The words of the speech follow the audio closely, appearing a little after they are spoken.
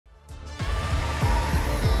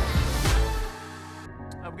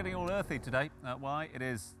getting all earthy today. Why? It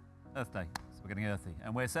is Earth Day, so we're getting earthy.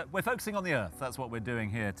 And we're focusing on the Earth. That's what we're doing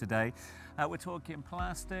here today. We're talking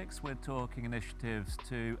plastics, we're talking initiatives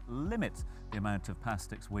to limit the amount of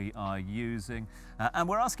plastics we are using. And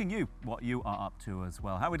we're asking you what you are up to as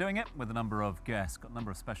well. How are we doing it? With a number of guests, got a number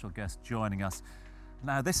of special guests joining us.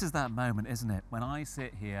 Now, this is that moment, isn't it? When I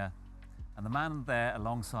sit here and the man there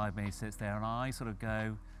alongside me sits there and I sort of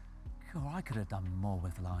go, oh, I could have done more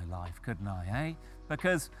with my life, couldn't I, eh?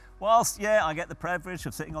 Because whilst, yeah, I get the privilege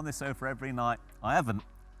of sitting on this sofa every night, I haven't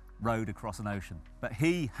rowed across an ocean. But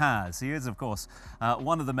he has. He is, of course,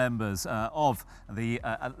 one of the members of the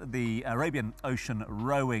Arabian Ocean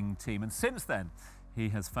rowing team. And since then, he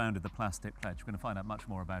has founded the Plastic Pledge. We're going to find out much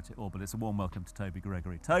more about it all, but it's a warm welcome to Toby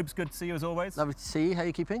Gregory. Tobes, good to see you as always. Lovely to see you. How are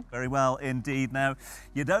you keeping? Very well indeed. Now,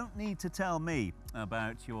 you don't need to tell me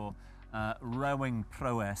about your rowing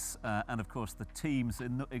prowess and of course the team's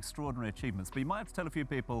extraordinary achievements, but you might have to tell a few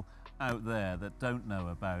people out there that don't know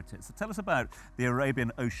about it. So tell us about the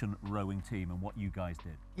Arabian Ocean rowing team and what you guys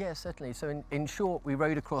did. Yeah, certainly. So in short, we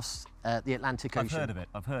rowed across the Atlantic Ocean.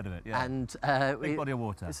 I've heard of it, yeah. And big body of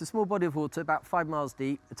water. It's a small body of water, about 5 miles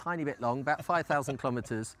deep, a tiny bit long, about 5,000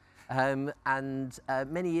 kilometres.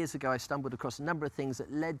 Many years ago, I stumbled across a number of things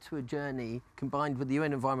that led to a journey combined with the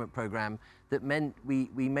UN Environment Programme that meant we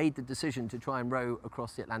made the decision to try and row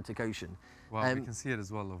across the Atlantic Ocean. Wow, we can see it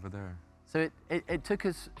as well over there. So it took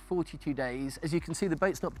us 42 days. As you can see, the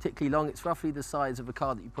boat's not particularly long. It's roughly the size of a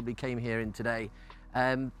car that you probably came here in today.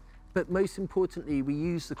 But most importantly, we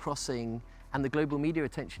used the crossing and the global media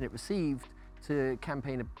attention it received to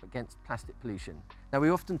campaign against plastic pollution. Now, we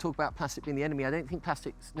often talk about plastic being the enemy. I don't think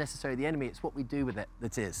plastic's necessarily the enemy, it's what we do with it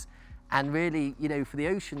that is. And really, you know, for the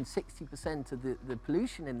ocean, 60% of the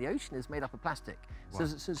pollution in the ocean is made up of plastic. Wow. So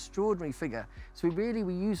it's an extraordinary figure. So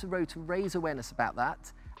we use the road to raise awareness about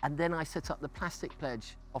that, and then I set up the Plastic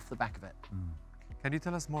Pledge off the back of it. Can you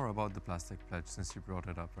tell us more about the Plastic Pledge, since you brought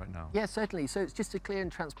it up right now? Yeah, certainly. So it's just a clear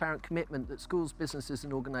and transparent commitment that schools, businesses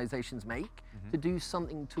and organisations make to do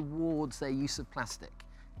something towards their use of plastic.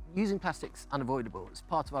 Using plastic's unavoidable. It's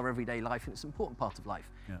part of our everyday life and it's an important part of life.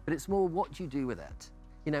 Yeah. But it's more, what do you do with it?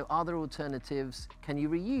 You know, are there alternatives? Can you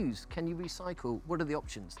reuse? Can you recycle? What are the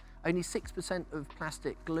options? Only 6% of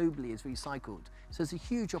plastic globally is recycled. So there's a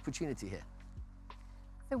huge opportunity here.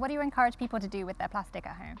 So what do you encourage people to do with their plastic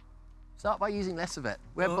at home? Start by using less of it,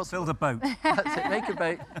 where possible. Build a boat. That's it, make a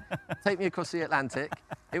boat, take me across the Atlantic.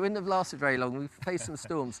 It wouldn't have lasted very long, we've faced some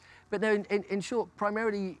storms. But no, in short,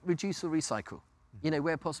 primarily reduce or recycle. You know,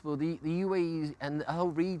 where possible. The UAE and the whole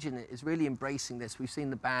region is really embracing this. We've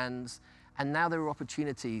seen the bans, and now there are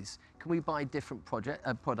opportunities. Can we buy different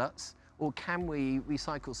products, or can we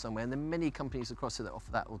recycle somewhere? And there are many companies across here that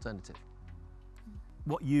offer that alternative.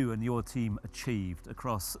 What you and your team achieved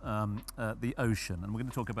across the ocean, and we're going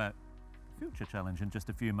to talk about future challenge in just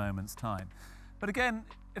a few moments' time. But again,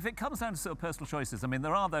 if it comes down to sort of personal choices, I mean,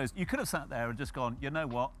 there are those, you could have sat there and just gone, you know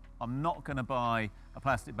what, I'm not going to buy a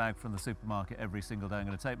plastic bag from the supermarket every single day, I'm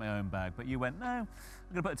going to take my own bag. But you went, no, I'm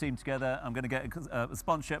going to put a team together, I'm going to get a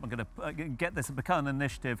sponsorship, I'm going to get this and become an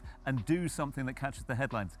initiative and do something that catches the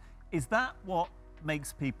headlines. Is that what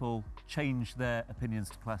makes people change their opinions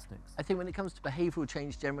to plastics? I think when it comes to behavioural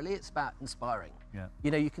change generally, it's about inspiring. Yeah.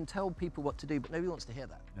 You know, you can tell people what to do, but nobody wants to hear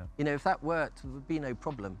that. Yeah. You know, if that worked, there would be no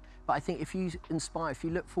problem. But I think if you inspire, if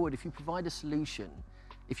you look forward, if you provide a solution,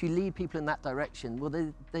 if you lead people in that direction, well,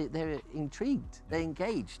 they're intrigued, they're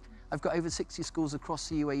engaged. I've got over 60 schools across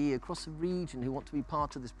the UAE, across the region, who want to be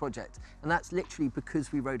part of this project. And that's literally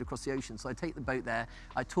because we rowed across the ocean. So I take the boat there,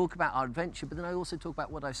 I talk about our adventure, but then I also talk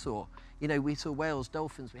about what I saw. You know, we saw whales,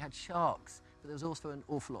 dolphins, we had sharks, but there was also an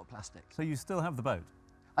awful lot of plastic. So you still have the boat?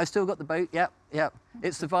 I've still got the boat, yep.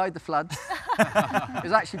 It survived the flood. It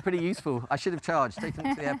was actually pretty useful. I should have charged, taken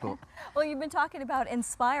it to the airport. Well, you've been talking about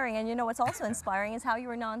inspiring, and you know what's also inspiring is how you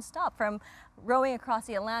were non-stop, from rowing across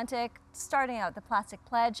the Atlantic, starting out the Plastic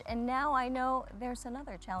Pledge, and now I know there's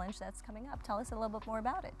another challenge that's coming up. Tell us a little bit more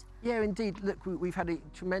about it. Yeah, indeed. Look, we've had a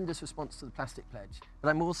tremendous response to the Plastic Pledge, but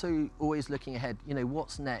I'm also always looking ahead. You know,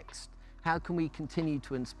 what's next? How can we continue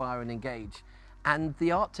to inspire and engage? And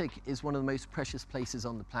the Arctic is one of the most precious places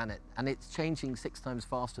on the planet, and it's changing 6 times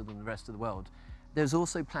faster than the rest of the world. There's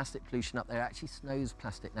also plastic pollution up there. It actually snows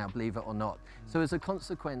plastic now, believe it or not. So as a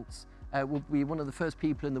consequence, we'll be one of the first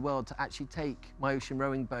people in the world to actually take my ocean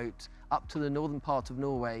rowing boat up to the northern part of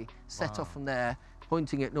Norway, set off from there,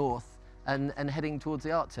 pointing it north, and heading towards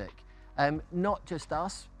the Arctic. Not just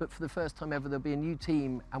us, but for the first time ever, there'll be a new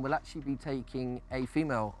team, and we'll actually be taking a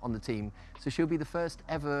female on the team. So she'll be the first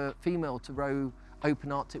ever female to row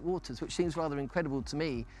open Arctic waters, which seems rather incredible to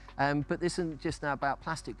me. But this isn't just now about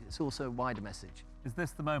plastic, it's also a wider message. Is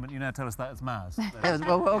this the moment you now tell us that it's Maz? Yes,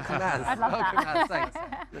 well, welcome, Maz. I'd love welcome, that. Maz, thanks.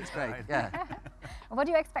 That's great, yeah. What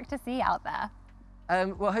do you expect to see out there?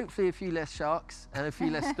 Well, hopefully a few less sharks and a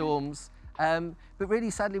few less storms. But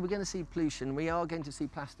really, sadly, we're going to see pollution. We are going to see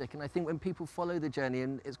plastic. And I think when people follow the journey,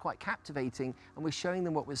 and it's quite captivating, and we're showing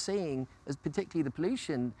them what we're seeing, as particularly the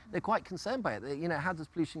pollution, they're quite concerned by it. You know, how does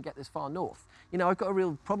pollution get this far north? You know, I've got a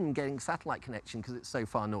real problem getting satellite connection because it's so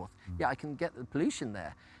far north. Yeah, I can get the pollution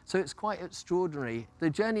there. So it's quite extraordinary. The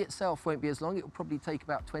journey itself won't be as long. It will probably take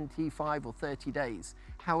about 25 or 30 days.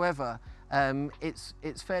 However,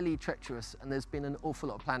 it's fairly treacherous, and there's been an awful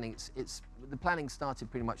lot of planning. The planning started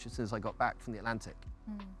pretty much as soon as I got back from the Atlantic.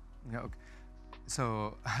 Yeah, okay.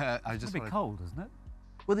 So I just It's a bit cold, isn't it?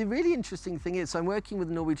 Well, the really interesting thing is, so I'm working with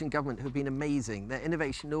the Norwegian government, who've been amazing. They're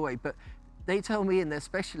Innovation Norway, but they tell me, and they're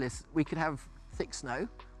specialists, we could have thick snow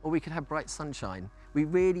or we could have bright sunshine. We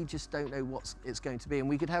really just don't know what it's going to be. And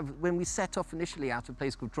we could have, when we set off initially out of a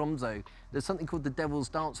place called Tromsø, there's something called the Devil's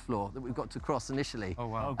Dance Floor that we've got to cross initially. Oh,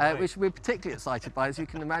 wow. Which we're particularly excited by, as you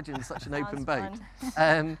can imagine, such an open boat.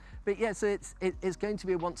 But yeah, so it's going to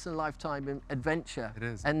be a once-in-a-lifetime adventure. It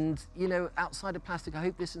is. And, you know, outside of plastic, I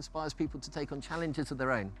hope this inspires people to take on challenges of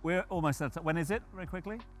their own. We're almost at. When is it, very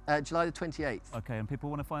quickly? July the 28th. Okay, and people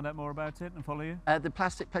want to find out more about it and follow you? The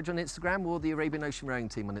Plastic Pledge on Instagram or the Arabian Ocean Rowing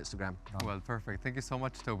Team on Instagram. Well, perfect. Thank you so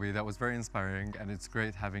much, Toby. That was very inspiring, and it's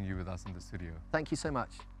great having you with us in the studio. Thank you so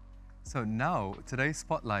much. So now, today's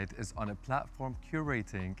spotlight is on a platform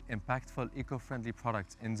curating impactful, eco-friendly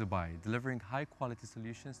products in Dubai, delivering high-quality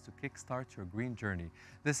solutions to kickstart your green journey.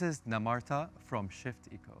 This is Namarta from Shift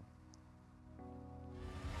Eco.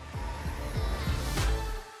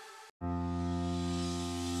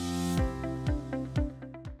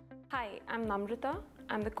 Hi, I'm Namrata.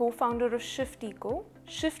 I'm the co-founder of Shift Eco.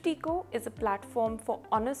 Shift Eco is a platform for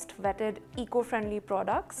honest, vetted, eco-friendly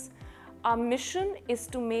products. Our mission is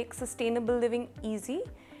to make sustainable living easy,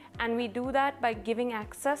 and we do that by giving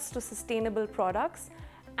access to sustainable products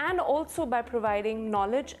and also by providing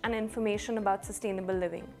knowledge and information about sustainable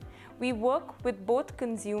living. We work with both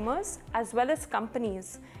consumers as well as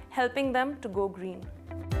companies, helping them to go green.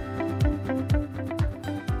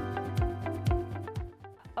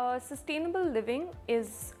 Sustainable living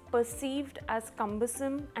is perceived as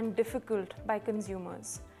cumbersome and difficult by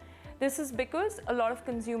consumers. This is because a lot of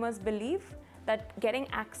consumers believe that getting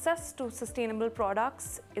access to sustainable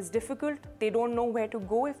products is difficult. They don't know where to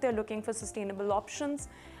go if they're looking for sustainable options.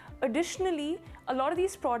 Additionally, a lot of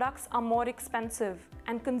these products are more expensive,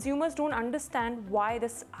 and consumers don't understand why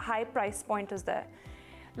this high price point is there.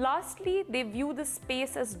 Lastly, they view the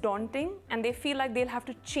space as daunting, and they feel like they'll have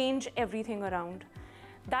to change everything around.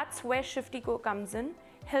 That's where Shift Eco comes in,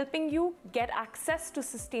 helping you get access to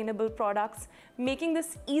sustainable products, making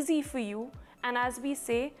this easy for you. And as we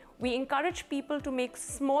say, we encourage people to make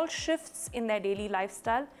small shifts in their daily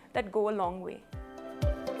lifestyle that go a long way.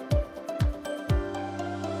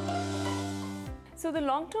 So the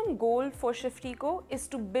long-term goal for Shift Eco is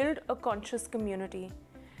to build a conscious community,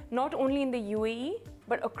 not only in the UAE,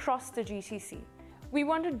 but across the GCC. We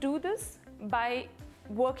want to do this by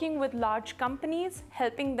working with large companies,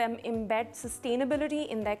 helping them embed sustainability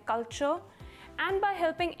in their culture, and by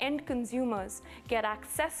helping end consumers get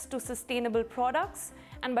access to sustainable products,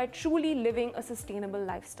 and by truly living a sustainable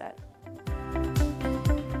lifestyle.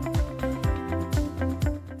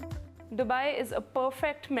 Dubai is a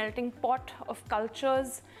perfect melting pot of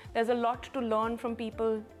cultures. There's a lot to learn from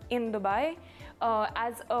people in Dubai.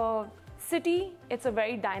 As a city, it's a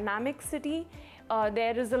very dynamic city.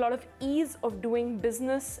 There is a lot of ease of doing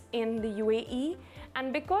business in the UAE,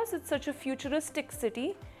 and because it's such a futuristic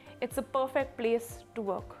city, it's a perfect place to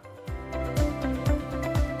work.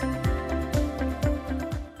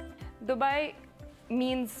 Dubai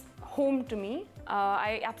means home to me.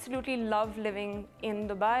 I absolutely love living in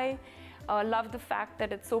Dubai. Love the fact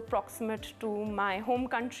that it's so proximate to my home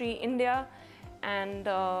country, India, and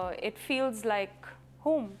it feels like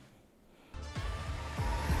home.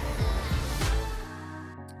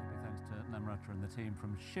 And the team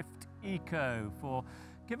from Shift Eco for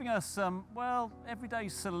giving us some, well, everyday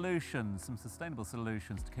solutions, some sustainable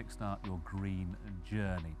solutions to kickstart your green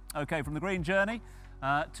journey. Okay, from the green journey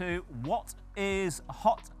to what is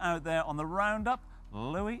hot out there on the roundup.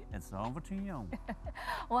 Louis, it's over to you.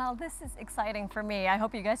 Well, this is exciting for me. I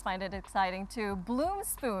hope you guys find it exciting too. Bloom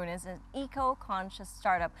Spoon is an eco-conscious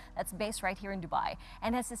startup that's based right here in Dubai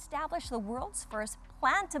and has established the world's first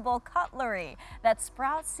plantable cutlery that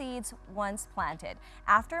sprouts seeds once planted.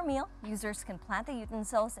 After a meal, users can plant the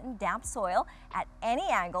utensils in damp soil at any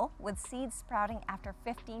angle, with seeds sprouting after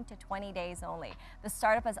 15 to 20 days only. The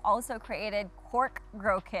startup has also created cork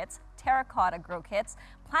grow kits, terracotta grow kits,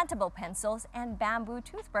 plantable pencils, and bamboo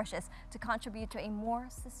toothbrushes to contribute to a more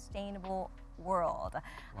sustainable world.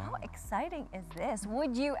 Wow. How exciting is this?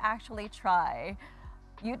 Would you actually try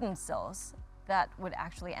utensils that would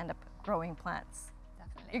actually end up growing plants?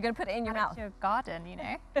 Definitely. You're going to put it in your mouth. Your garden, you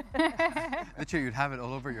know. Literally, you'd have it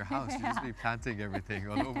all over your house. You'd just be planting everything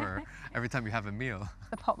all over every time you have a meal.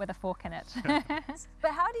 The pot with a fork in it.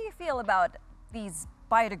 But how do you feel about these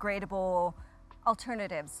biodegradable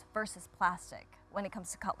alternatives versus plastic when it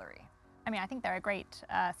comes to cutlery? I mean, I think they're a great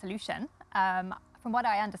solution. From what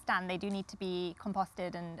I understand, they do need to be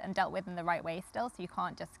composted and dealt with in the right way still, so you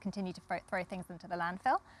can't just continue to throw things into the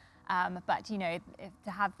landfill. But, you know,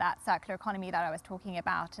 to have that circular economy that I was talking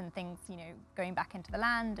about and things, you know, going back into the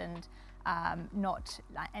land and not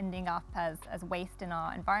ending up as waste in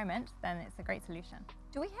our environment, then it's a great solution.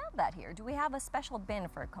 Do we have that here? Do we have a special bin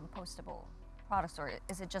for compostable products, or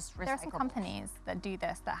is it just recyclable? There are some companies that do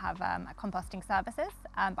this, that have composting services,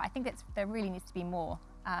 but I think there really needs to be more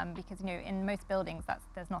because, you know, in most buildings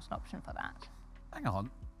there's not an option for that. Hang on,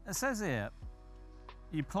 it says here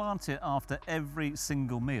you plant it after every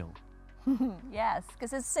single meal. Yes,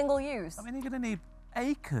 because it's single use. I mean, you're going to need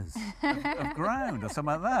acres of ground or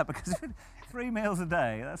something like that, because 3 meals a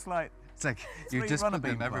day, that's like... It's like you just put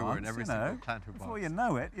them everywhere in every single planter box. Before you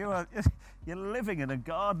know it, you're living in a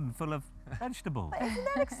garden full of vegetables. But isn't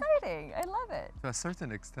that exciting? I love it. To a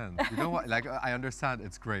certain extent. You know what? Like, I understand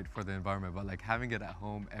it's great for the environment, but like having it at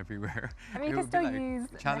home everywhere, I mean, you can still use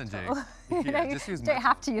challenging. Metal. Just use you don't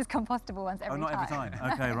have to use compostable ones every time. Oh, not every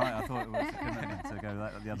time. Okay, right. I thought it was a commitment to go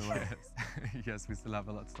the other way. Yes. Yes, we still have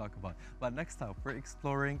a lot to talk about. But next up, we're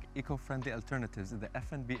exploring eco-friendly alternatives in the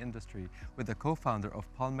F&B industry with the co-founder of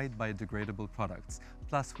Palm-Made Biodegradable Products.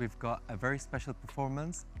 Plus, we've got a very special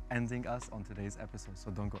performance ending us on today's episode, so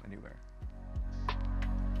don't go anywhere.